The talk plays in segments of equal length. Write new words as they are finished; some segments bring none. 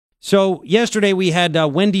So yesterday we had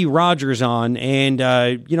Wendy Rogers on, and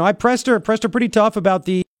I pressed her pretty tough about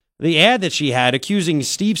the ad that she had accusing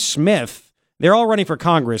Steve Smith. They're all running for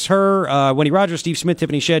Congress. Her, Wendy Rogers, Steve Smith,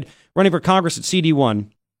 Tiffany Shedd, running for Congress at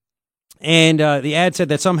CD1. And the ad said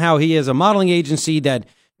that somehow he has a modeling agency that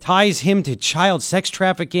ties him to child sex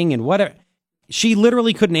trafficking and whatever. She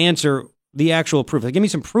literally couldn't answer the actual proof. Like, give me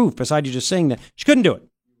some proof besides you just saying that. She couldn't do it.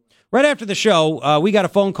 Right after the show, we got a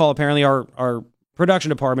phone call, apparently, our production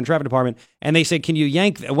department, traffic department, and they said, can you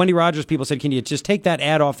yank, Wendy Rogers people said, can you just take that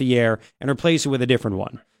ad off the air and replace it with a different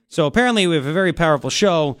one? So apparently we have a very powerful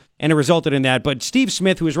show, and it resulted in that. But Steve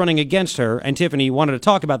Smith, who was running against her, and Tiffany, wanted to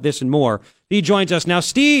talk about this and more. He joins us now.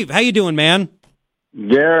 Steve, how you doing, man?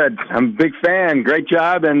 Garret, I'm a big fan. Great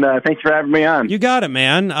job, and thanks for having me on. You got it,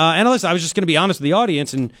 man. And listen, I was just going to be honest with the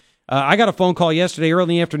audience, and I got a phone call yesterday early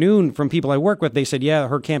in the afternoon from people I work with. They said, yeah,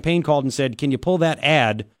 her campaign called and said, can you pull that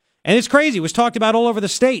ad? And it's crazy. It was talked about all over the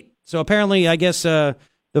state. So apparently, I guess the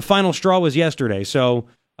final straw was yesterday. So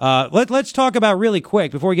let's talk about really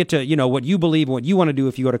quick, before we get to what you believe and what you want to do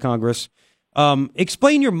if you go to Congress.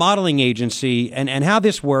 Explain your modeling agency and how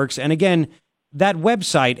this works. And again, that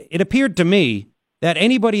website, it appeared to me that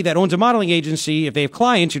anybody that owns a modeling agency, if they have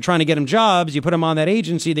clients, you're trying to get them jobs, you put them on that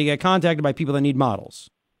agency, they get contacted by people that need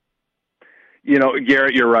models.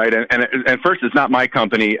 Garret, you're right. And first, it's not my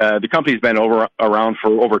company. The company's been around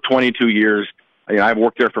for over 22 years. I've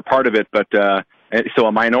worked there for part of it, but so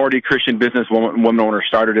a minority Christian business woman owner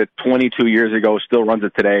started it 22 years ago, still runs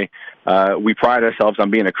it today. We pride ourselves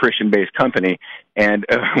on being a Christian-based company. And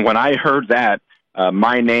when I heard that,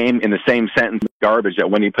 my name in the same sentence, garbage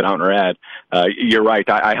that Wendy put out in her ad, you're right.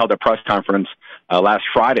 I held a press conference last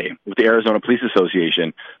Friday with the Arizona Police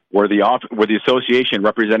Association, where the association,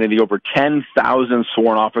 representing the over 10,000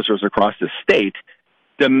 sworn officers across the state,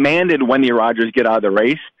 demanded Wendy Rogers get out of the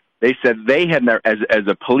race. They said they had, as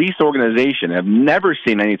a police organization, have never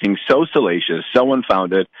seen anything so salacious, so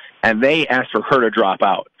unfounded, and they asked for her to drop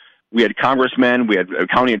out. We had congressmen, we had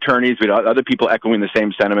county attorneys, we had other people echoing the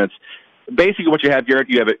same sentiments. Basically, what you have, Garret,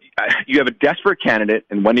 you have a desperate candidate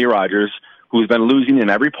in Wendy Rogers who's been losing in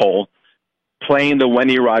every poll, playing the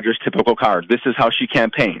Wendy Rogers typical card. This is how she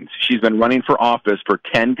campaigns. She's been running for office for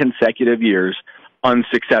 10 consecutive years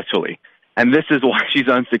unsuccessfully. And this is why she's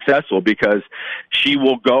unsuccessful, because she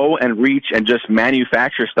will go and reach and just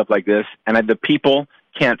manufacture stuff like this, and the people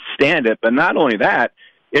can't stand it. But not only that,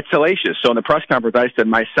 it's salacious. So in the press conference, I said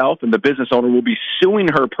myself and the business owner will be suing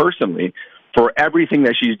her personally for everything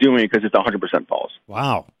that she's doing because it's 100% false.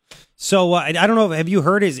 Wow. So I don't know. Have you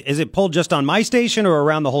heard? Is it pulled just on my station or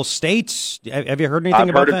around the whole state? Have you heard anything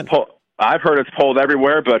about that? I've heard it's pulled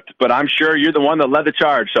everywhere, but I'm sure you're the one that led the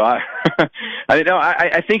charge. So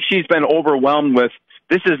I think she's been overwhelmed with,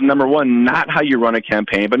 this is, number one, not how you run a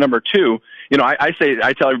campaign, but number two, I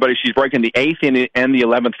tell everybody she's breaking the 8th and the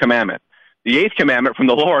 11th commandment. The 8th commandment from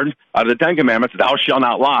the Lord out of the 10 commandments, thou shalt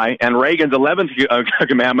not lie, and Reagan's 11th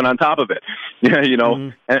commandment on top of it. Mm-hmm.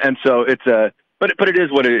 and so it's but it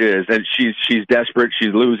is what it is, and she's desperate,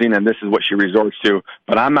 she's losing, and this is what she resorts to.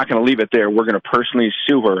 But I'm not going to leave it there. We're going to personally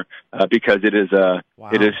sue her because it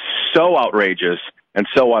is so outrageous and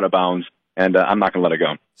so out of bounds, and I'm not going to let it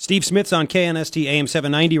go. Steve Smith's on KNST AM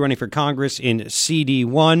 790, running for Congress in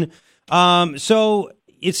CD1. So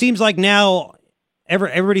it seems like now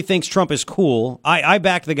everybody thinks Trump is cool. I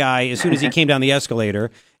backed the guy as soon as he came down the escalator.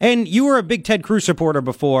 And you were a big Ted Cruz supporter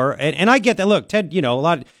before, and I get that. Look, Ted,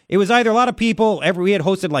 it was either a lot of people. We had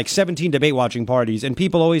hosted like 17 debate watching parties, and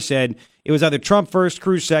people always said it was either Trump first,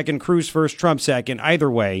 Cruz second, Cruz first, Trump second. Either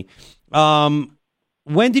way,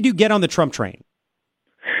 when did you get on the Trump train?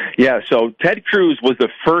 Yeah, so Ted Cruz was the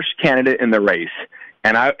first candidate in the race.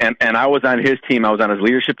 And I was on his team. I was on his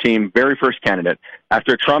leadership team, very first candidate.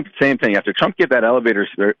 After Trump, same thing. After Trump gave that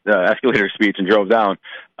escalator speech and drove down,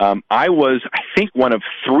 I was, I think, one of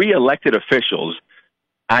 3 elected officials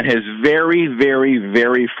on his very, very,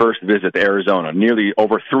 very first visit to Arizona, nearly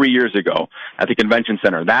over 3 years ago at the convention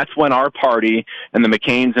center. That's when our party and the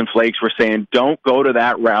McCains and Flakes were saying, don't go to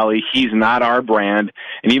that rally. He's not our brand.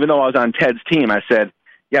 And even though I was on Ted's team, I said,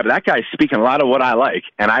 yeah, but that guy's speaking a lot of what I like.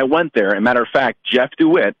 And I went there. And matter of fact, Jeff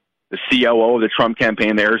DeWitt, the COO of the Trump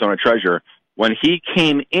campaign, the Arizona treasurer, when he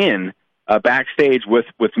came in backstage with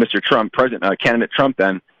Mr. Trump, candidate Trump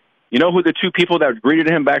then, you know who the 2 people that greeted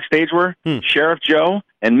him backstage were? Sheriff Joe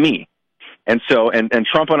and me. And so, and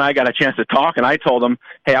Trump and I got a chance to talk, and I told him,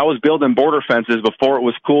 hey, I was building border fences before it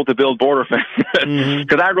was cool to build border fences.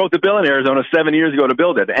 Because I wrote the bill in Arizona 7 years ago to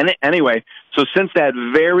build it. And anyway, so since that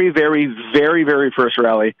very, very, very, very first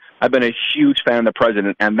rally, I've been a huge fan of the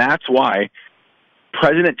president, and that's why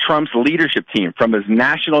President Trump's leadership team, from his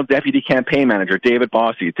national deputy campaign manager, David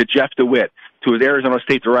Bossie, to Jeff DeWitt, to his Arizona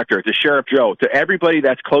state director, to Sheriff Joe, to everybody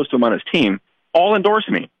that's close to him on his team, all endorse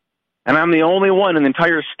me. And I'm the only one in the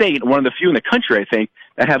entire state, one of the few in the country, I think,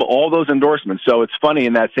 that have all those endorsements. So it's funny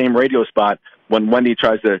in that same radio spot when Wendy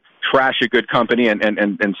tries to trash a good company and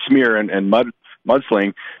smear and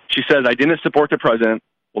mudsling, she says, I didn't support the president.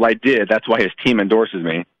 Well, I did. That's why his team endorses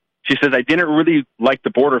me. She says, I didn't really like the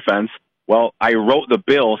border fence. Well, I wrote the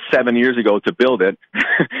bill 7 years ago to build it.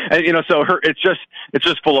 And, so it's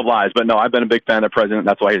just full of lies. But no, I've been a big fan of the president.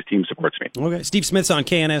 That's why his team supports me. Okay. Steve Smith's on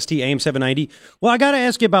KNST AM 790. Well, I got to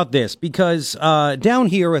ask you about this because down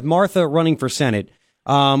here with Martha running for Senate,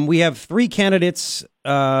 we have 3 candidates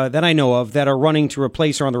that I know of that are running to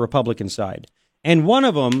replace her on the Republican side. And one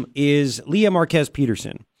of them is Leah Marquez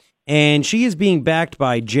Peterson. And she is being backed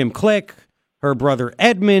by Jim Click, her brother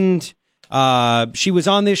Edmund. She was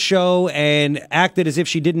on this show and acted as if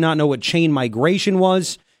she did not know what chain migration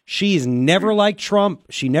was. She's never liked Trump.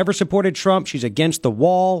 She never supported Trump. She's against the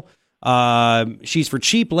wall. She's for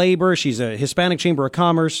cheap labor. She's a Hispanic Chamber of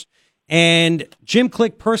Commerce. And Jim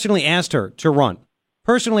Click personally asked her to run.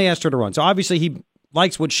 So obviously he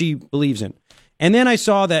likes what she believes in. And then I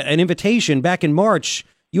saw that an invitation back in March,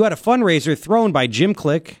 you had a fundraiser thrown by Jim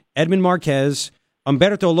Click, Edmund Marquez,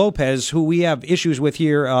 Humberto Lopez, who we have issues with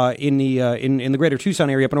here in the greater Tucson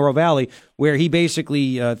area up in Oro Valley, where he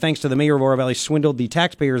basically, thanks to the mayor of Oro Valley, swindled the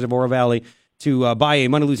taxpayers of Oro Valley to buy a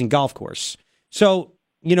money-losing golf course. So,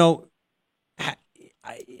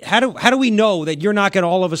 how do we know that you're not going to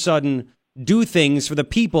all of a sudden do things for the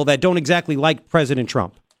people that don't exactly like President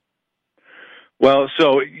Trump? Well,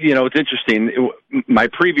 so, it's interesting. My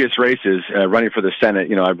previous races running for the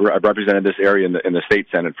Senate, I've represented this area in the state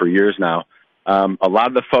Senate for years now. A lot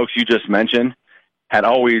of the folks you just mentioned had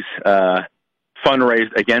always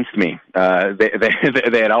fundraised against me.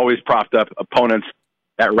 They had always propped up opponents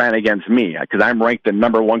that ran against me because I'm ranked the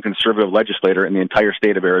 #1 conservative legislator in the entire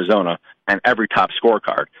state of Arizona and every top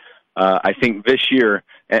scorecard. I think this year,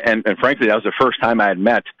 and frankly, that was the first time I had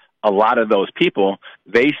met a lot of those people.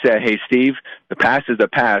 They said, hey, Steve, the past is the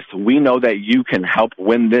past. We know that you can help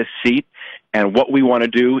win this seat. And what we want to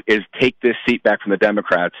do is take this seat back from the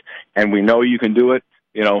Democrats. And we know you can do it.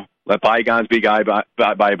 Let bygones be bygones.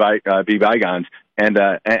 And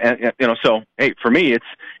so, hey, for me,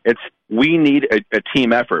 it's we need a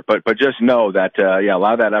team effort. But just know that, a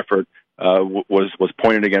lot of that effort was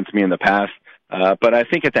pointed against me in the past. But I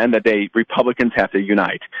think at the end of the day, Republicans have to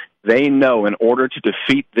unite. They know in order to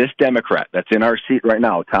defeat this Democrat that's in our seat right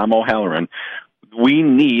now, Tom O'Halloran, we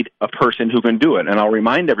need a person who can do it. And I'll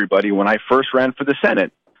remind everybody, when I first ran for the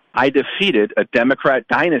Senate, I defeated a Democrat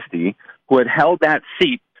dynasty who had held that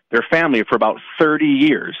seat, their family, for about 30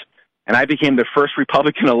 years. And I became the first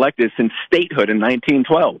Republican elected since statehood in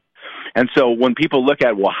 1912. And so when people look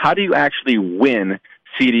at, well, how do you actually win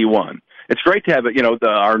CD1? It's great to have,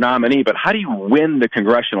 our nominee, but how do you win the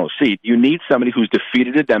congressional seat? You need somebody who's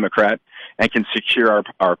defeated a Democrat and can secure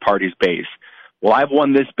our party's base. Well, I've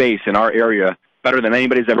won this base in our area better than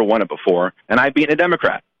anybody's ever won it before, and I've beaten a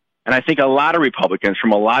Democrat. And I think a lot of Republicans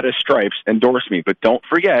from a lot of stripes endorse me. But don't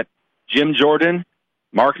forget, Jim Jordan,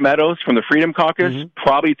 Mark Meadows from the Freedom Caucus,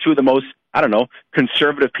 probably two of the most,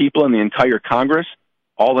 conservative people in the entire Congress,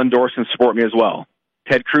 all endorse and support me as well.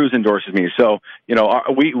 Ted Cruz endorses me. So,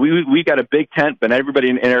 we got a big tent, but everybody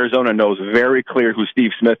in Arizona knows very clear who Steve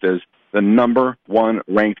Smith is, the #1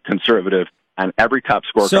 ranked conservative on every top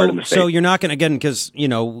scorecard in the state. So you're not going to, again, because,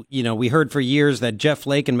 we heard for years that Jeff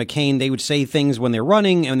Flake and McCain, they would say things when they're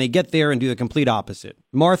running and they get there and do the complete opposite.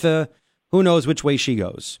 Martha, who knows which way she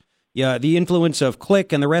goes? Yeah, the influence of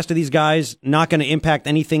Click and the rest of these guys, not going to impact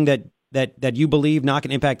anything that you believe, not going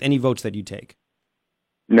to impact any votes that you take.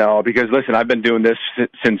 No, because listen, I've been doing this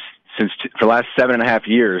since for the last 7.5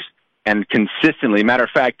 years, and consistently. Matter of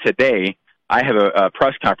fact, today I have a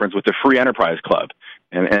press conference with the Free Enterprise Club,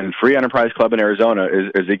 and Free Enterprise Club in Arizona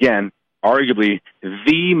is again arguably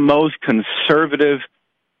the most conservative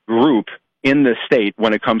group in the state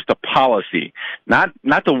when it comes to policy. Not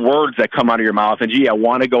the words that come out of your mouth and gee, I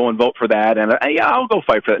want to go and vote for that, and yeah, I'll go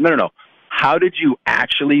fight for that. No. How did you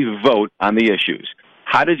actually vote on the issues?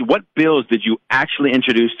 What bills did you actually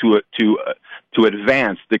introduce to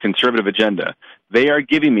advance the conservative agenda? They are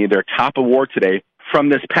giving me their top award today from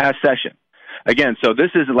this past session. Again, so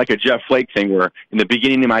this isn't like a Jeff Flake thing where in the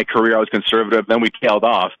beginning of my career I was conservative, then we tailed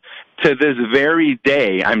off. To this very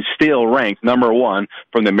day, I'm still ranked #1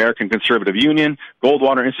 from the American Conservative Union,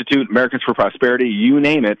 Goldwater Institute, Americans for Prosperity, you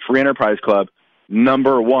name it, Free Enterprise Club,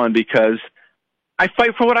 #1, because I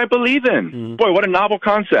fight for what I believe in. Mm. Boy, what a novel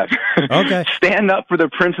concept. Okay. Stand up for the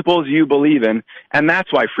principles you believe in, and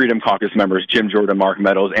that's why Freedom Caucus members Jim Jordan, Mark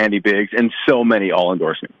Meadows, Andy Biggs, and so many all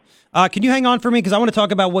endorse me. Can you hang on for me? Because I want to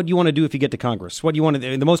talk about what you want to do if you get to Congress. What you want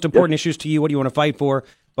to, the most important issues to you, what do you want to fight for?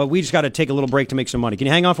 But we just got to take a little break to make some money. Can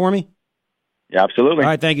you hang on for me? Yeah, absolutely.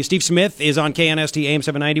 All right, thank you. Steve Smith is on KNST AM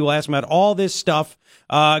 790. We'll ask him about all this stuff.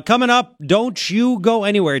 Coming up, don't you go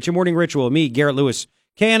anywhere. It's your morning ritual. Me, Garret Lewis.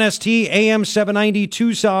 KNST AM 790,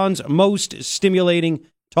 Tucson's most stimulating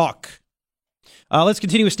talk. Let's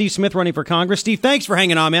continue with Steve Smith running for Congress. Steve, thanks for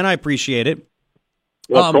hanging on, man. I appreciate it.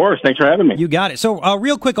 Well, of course. Thanks for having me. You got it. So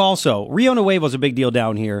real quick also, Rio Nuevo is a big deal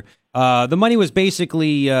down here. The money was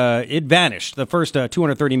basically, it vanished, the first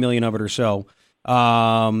 $230 million of it or so.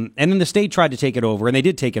 And then the state tried to take it over, and they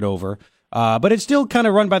did take it over. But it's still kind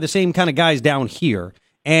of run by the same kind of guys down here.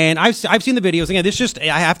 And I've seen the videos. Again,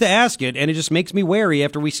 I have to ask it, and it just makes me wary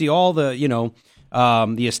after we see all the,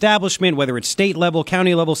 the establishment, whether it's state level,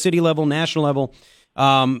 county level, city level, national level.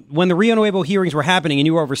 When the Rio Nuevo hearings were happening and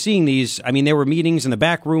you were overseeing these, I mean, there were meetings in the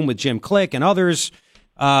back room with Jim Click and others.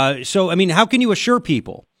 So, I mean, how can you assure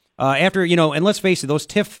people after, and let's face it, those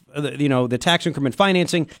TIF, the tax increment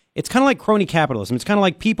financing, it's kind of like crony capitalism. It's kind of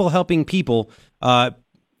like people helping people,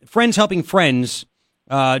 friends helping friends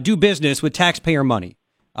do business with taxpayer money.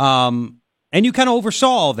 And you kind of oversaw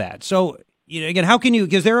all that. So, again, how can you,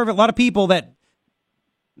 because there are a lot of people that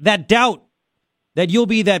doubt that you'll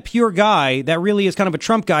be that pure guy that really is kind of a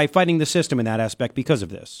Trump guy fighting the system in that aspect because of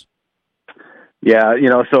this. Yeah,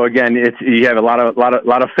 so again, you have a lot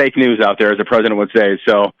of fake news out there, as the president would say.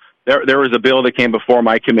 So there was a bill that came before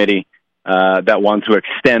my committee that wanted to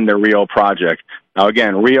extend the Rio project. Now,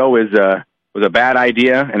 again, Rio was a bad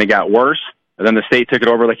idea, and it got worse. And then the state took it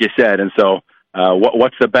over, like you said. And so,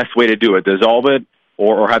 what's the best way to do it? Dissolve it,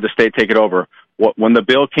 or have the state take it over? When the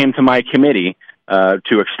bill came to my committee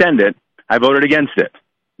to extend it, I voted against it.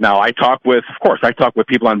 Now, I talked with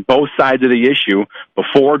people on both sides of the issue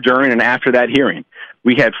before, during, and after that hearing.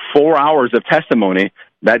 We had 4 hours of testimony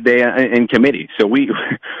that day in committee. So we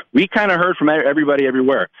kind of heard from everybody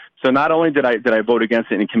everywhere. So not only did I vote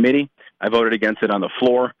against it in committee, I voted against it on the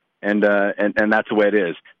floor, and that's the way it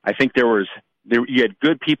is. I think you had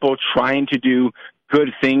good people trying to do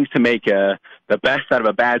good things to make the best out of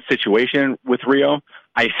a bad situation with Rio.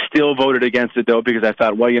 I still voted against it, though, because I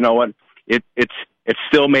thought, well, you know what? It's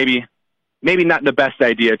still maybe not the best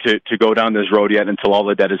idea to go down this road yet until all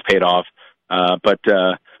the debt is paid off. But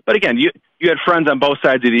again, you had friends on both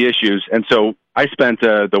sides of the issues, and so I spent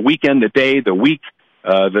the weekend, the day, the week,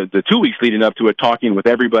 the 2 weeks leading up to it, talking with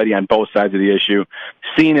everybody on both sides of the issue,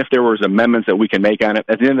 seeing if there was amendments that we can make on it.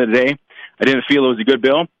 At the end of the day, I didn't feel it was a good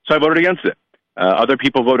bill, so I voted against it. Other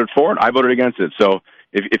people voted for it. I voted against it. So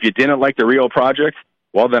if you didn't like the Rio project,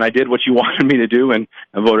 well, then I did what you wanted me to do and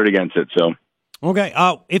voted against it. So, okay.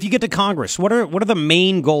 If you get to Congress, what are the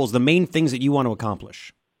main goals, the main things that you want to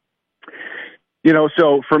accomplish?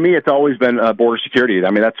 So for me, it's always been border security. I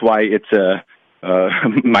mean, that's why it's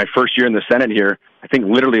my first year in the Senate here. I think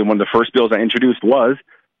literally one of the first bills I introduced was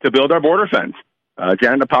to build our border fence.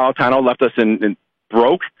 Janet Napolitano left us in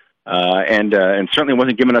broke, and certainly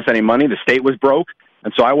wasn't giving us any money. The state was broke.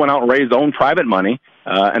 And so I went out and raised own private money,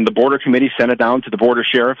 and the border committee sent it down to the border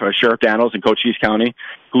sheriff, Sheriff Daniels in Cochise County,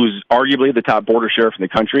 who's arguably the top border sheriff in the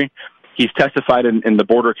country. He's testified in the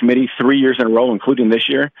border committee 3 years in a row, including this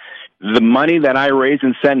year. The money that I raised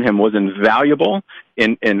and sent him was invaluable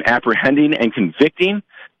in apprehending and convicting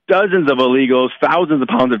dozens of illegals, thousands of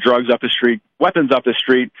pounds of drugs off the street, weapons off the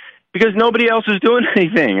street, because nobody else is doing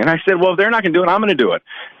anything. And I said, well, if they're not going to do it, I'm going to do it.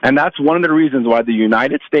 And that's one of the reasons why the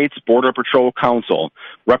United States Border Patrol Council,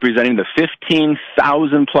 representing the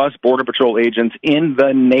 15,000-plus Border Patrol agents in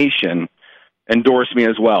the nation, endorsed me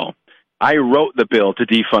as well. I wrote the bill to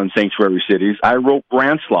defund sanctuary cities. I wrote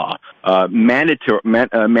Grant's Law, mandating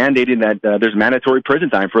that there's mandatory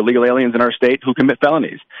prison time for illegal aliens in our state who commit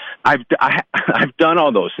felonies. I've done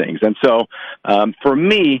all those things. And so for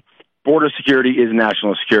me, border security is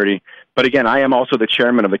national security. But again, I am also the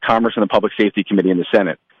chairman of the Commerce and the Public Safety Committee in the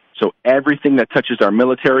Senate. So everything that touches our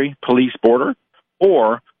military, police, border,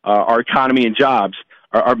 or our economy and jobs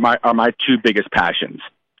are my two biggest passions.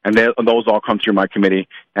 And those all come through my committee.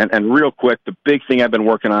 And real quick, the big thing I've been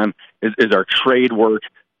working on is our trade work,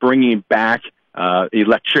 bringing back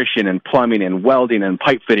electrician and plumbing and welding and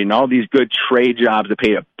pipe fitting, all these good trade jobs that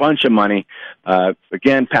pay a bunch of money.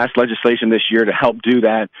 Again, passed legislation this year to help do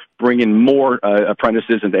that, bring in more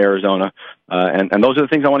apprentices into Arizona. And those are the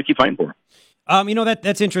things I want to keep fighting for.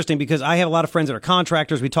 That's interesting because I have a lot of friends that are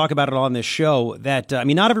contractors. We talk about it on this show that,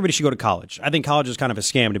 not everybody should go to college. I think college is kind of a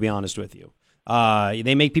scam, to be honest with you.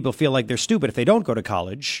 They make people feel like they're stupid if they don't go to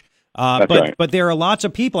college. Right. But there are lots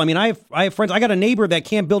of people. I mean, I have friends. I got a neighbor that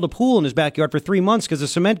can't build a pool in his backyard for 3 months because the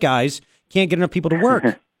cement guys can't get enough people to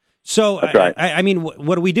work. So, That's right. I mean,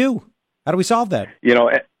 what do we do? How do we solve that?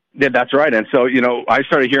 That's right. And so, I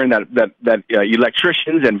started hearing that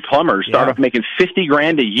electricians and plumbers start off making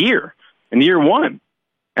 $50,000 a year in year one.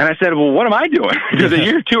 And I said, well, what am I doing? Because in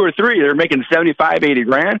year 2 or 3, they're making 75, 80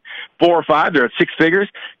 grand. 4 or 5, they're at 6 figures.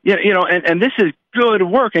 And this is good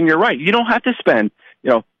work. And you're right. You don't have to spend,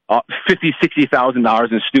 $50,000,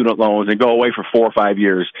 $60,000 in student loans and go away for 4 or 5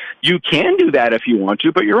 years. You can do that if you want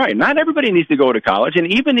to, but you're right. Not everybody needs to go to college. And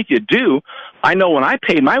even if you do, I know when I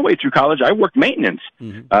paid my way through college, I worked maintenance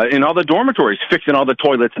in all the dormitories, fixing all the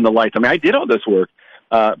toilets and the lights. I mean, I did all this work.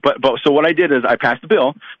 So what I did is I passed a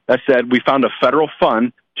bill that said we found a federal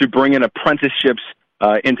fund to bring in apprenticeships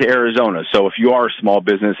into Arizona. So if you are a small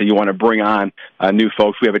business and you want to bring on new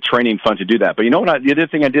folks, we have a training fund to do that. But you know what? The other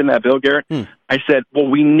thing I did in that bill, Garrett, I said, well,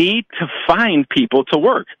 we need to find people to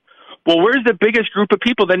work. Well, where's the biggest group of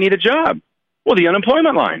people that need a job? Well, the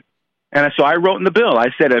unemployment line. And so I wrote in the bill, I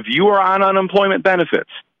said, if you are on unemployment benefits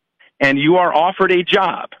and you are offered a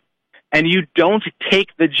job and you don't take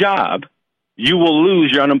the job, you will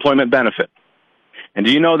lose your unemployment benefit. And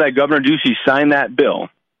do you know that Governor Ducey signed that bill?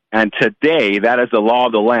 And today, that is the law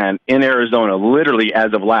of the land in Arizona, literally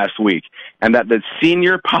as of last week. And that the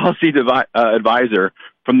senior policy advisor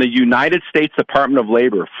from the United States Department of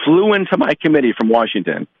Labor flew into my committee from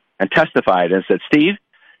Washington and testified and said, Steve,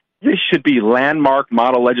 this should be landmark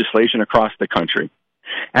model legislation across the country.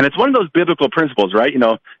 And it's one of those biblical principles, right?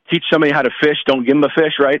 Teach somebody how to fish, don't give them a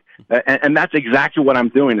fish, right? And that's exactly what I'm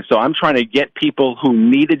doing. So I'm trying to get people who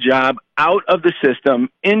need a job out of the system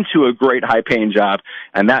into a great high-paying job.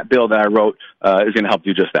 And that bill that I wrote is going to help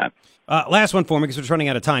do just that. Last one for me, because we're running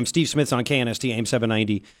out of time. Steve Smith's on KNST, AIM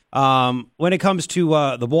 790. When it comes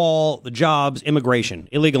to the wall, the jobs, immigration,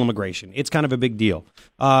 illegal immigration, it's kind of a big deal.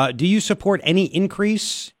 Do you support any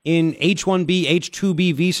increase in H-1B,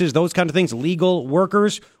 H-2B visas, those kind of things, legal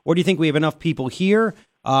workers, or do you think we have enough people here?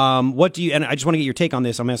 What do you? And I just want to get your take on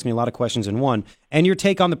this. I'm asking you a lot of questions in one. And your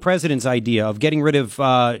take on the president's idea of getting rid of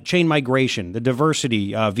chain migration, the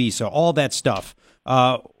diversity visa, all that stuff.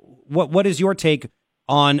 What is your take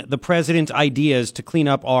on the president's ideas to clean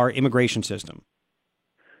up our immigration system?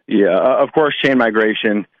 Yeah, of course, chain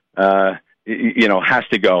migration, has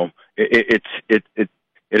to go. It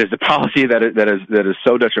is a policy that is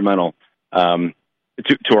so detrimental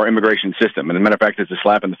to our immigration system. And as a matter of fact, it's a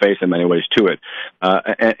slap in the face in many ways to it.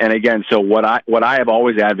 And again, so what I have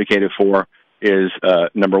always advocated for is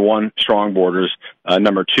number one, strong borders.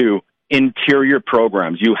 Number two, interior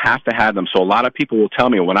programs. You have to have them. So a lot of people will tell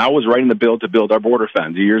me, when I was writing the bill to build our border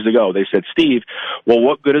fence years ago, they said, Steve, well,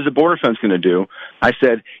 what good is a border fence going to do? I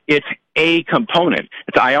said, it's a component.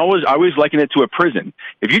 I always liken it to a prison.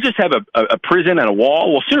 If you just have a prison and a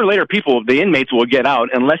wall, well, sooner or later, the inmates will get out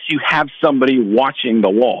unless you have somebody watching the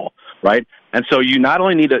wall, right? And so you not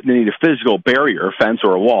only need a physical barrier, fence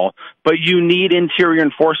or a wall, but you need interior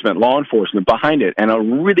enforcement, law enforcement behind it.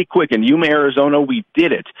 And really quick, in Yuma, Arizona, we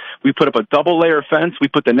did it. We put up a double-layer fence. We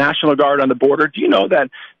put the National Guard on the border. Do you know that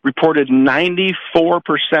reported 94%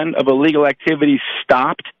 of illegal activity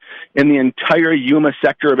stopped in the entire Yuma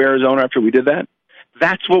sector of Arizona after we did that?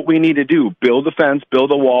 That's what we need to do. Build a fence,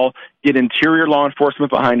 build a wall, get interior law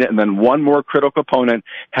enforcement behind it, and then one more critical component,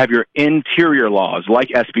 have your interior laws like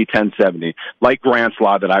SB 1070, like Grant's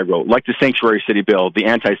Law that I wrote, like the Sanctuary City Bill, the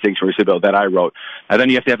Anti-Sanctuary City Bill that I wrote. And then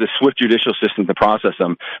you have to have the swift judicial system to process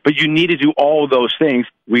them. But you need to do all of those things.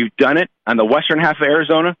 We've done it on the western half of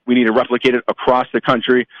Arizona. We need to replicate it across the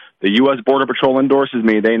country. The U.S. Border Patrol endorses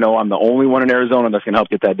me. They know I'm the only one in Arizona that's going to help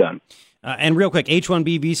get that done. And real quick,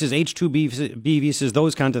 H-1B visas, H-2B visas,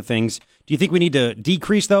 those kinds of things. Do you think we need to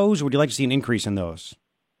decrease those, or would you like to see an increase in those?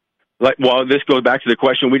 Well, this goes back to the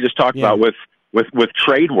question we just talked about with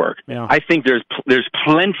trade work. Yeah. I think there's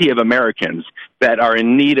plenty of Americans that are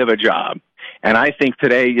in need of a job. And I think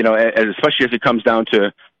today, especially as it comes down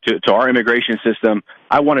to our immigration system,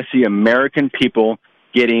 I want to see American people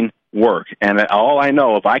getting work. And all I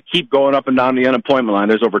know, if I keep going up and down the unemployment line,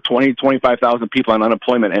 there's over 25,000 people on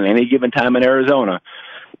unemployment at any given time in Arizona.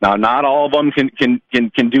 Now, not all of them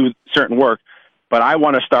can do certain work, but I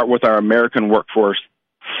want to start with our American workforce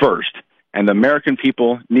first. And the American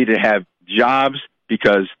people need to have jobs,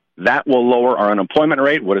 because that will lower our unemployment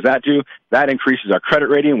rate. What does that do? That increases our credit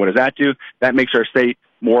rating. What does that do? That makes our state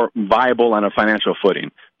more viable on a financial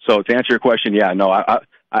footing. So to answer your question,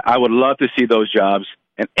 I would love to see those jobs,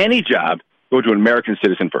 and any job, go to an American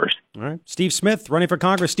citizen first. All right. Steve Smith, running for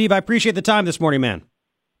Congress. Steve, I appreciate the time this morning, man.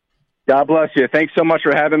 God bless you. Thanks so much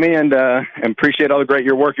for having me, and appreciate all the great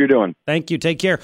work you're doing. Thank you. Take care.